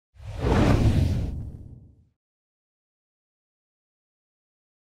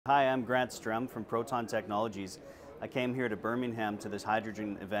Hi, I'm Grant Strem from Proton Technologies. I came here to Birmingham to this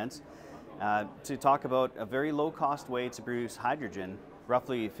hydrogen event to talk about a very low-cost way to produce hydrogen,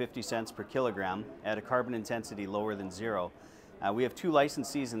 roughly 50 cents per kilogram, at a carbon intensity lower than zero. We have two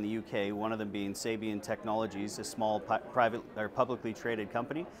licensees in the UK, one of them being Sabian Technologies, a small private or publicly traded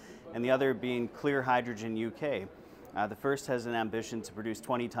company, and the other being Clear Hydrogen UK. The first has an ambition to produce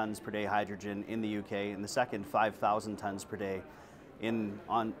 20 tons per day hydrogen in the UK, and the second 5,000 tons per day in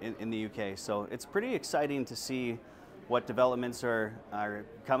the UK. So it's pretty exciting to see what developments are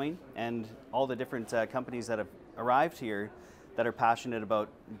coming and all the different companies that have arrived here that are passionate about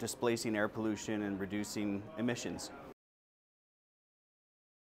displacing air pollution and reducing emissions.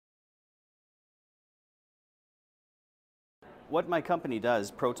 What my company does,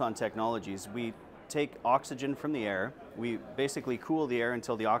 Proton Technologies, we take oxygen from the air, we basically cool the air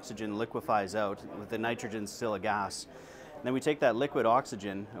until the oxygen liquefies out, with the nitrogen still a gas. Then we take that liquid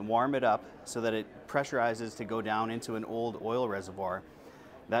oxygen and warm it up so that it pressurizes to go down into an old oil reservoir.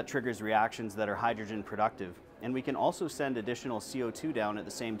 That triggers reactions that are hydrogen productive. And we can also send additional CO2 down at the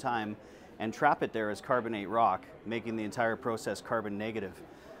same time and trap it there as carbonate rock, making the entire process carbon negative.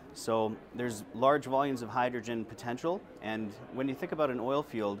 So there's large volumes of hydrogen potential, and when you think about an oil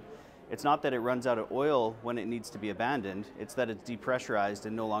field, it's not that it runs out of oil when it needs to be abandoned, it's that it's depressurized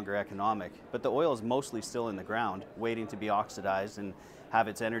and no longer economic. But the oil is mostly still in the ground, waiting to be oxidized and have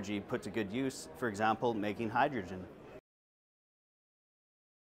its energy put to good use, for example, making hydrogen.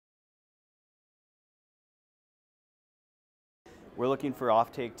 We're looking for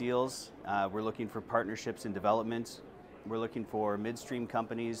offtake deals, we're looking for partnerships in development, we're looking for midstream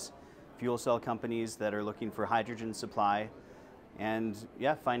companies, fuel cell companies that are looking for hydrogen supply. And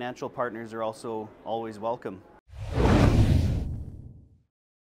yeah, financial partners are also always welcome.